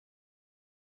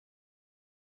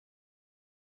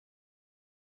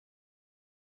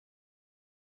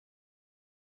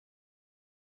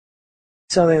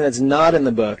Something that's not in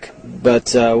the book,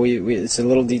 but it's a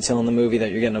little detail in the movie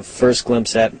that you're getting a first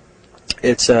glimpse at.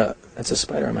 It's a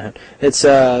spider on my head. It's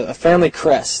a family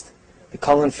crest, the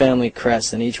Cullen family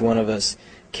crest, and each one of us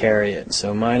carry it.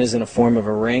 So mine is in a form of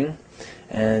a ring,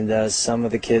 and some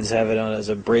of the kids have it on as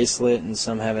a bracelet, and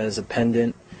some have it as a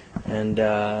pendant,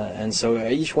 and so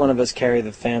each one of us carry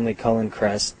the family Cullen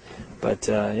crest. But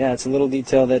yeah, it's a little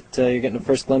detail that you're getting a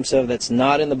first glimpse of that's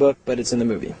not in the book, but it's in the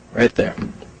movie, right there.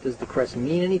 Does the crest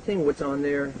mean anything? What's on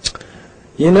there?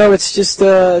 You know, it's just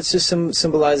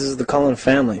symbolizes the Cullen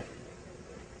family.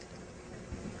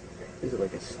 Is it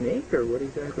like a snake, or what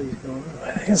exactly is going on?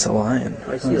 I think it's a lion.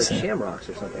 I see like shamrocks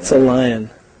or something. It's a lion.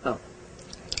 Oh.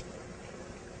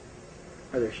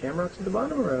 Are there shamrocks at the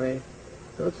bottom, or are they? It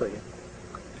looks like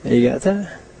it. You got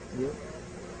that? Yep.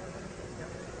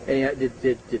 And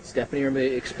did Stephanie or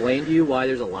anybody explain to you why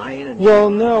there's a lion? And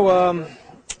well, no,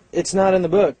 it's not in the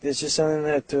book. It's just something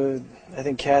that I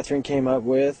think Catherine came up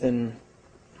with, and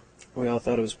we all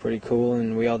thought it was pretty cool,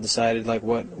 and we all decided like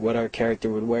what our character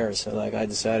would wear. So like I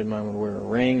decided mine would wear a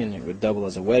ring, and it would double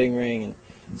as a wedding ring,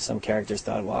 and some characters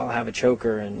thought, well, I'll have a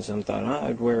choker, and some thought, oh,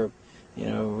 I'd wear, you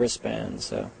know, wristbands.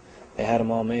 So they had them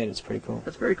all made. It's pretty cool.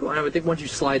 That's very cool. And I would think once you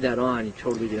slide that on, you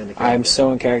totally get into character. I'm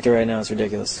so in character right now, it's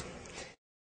ridiculous.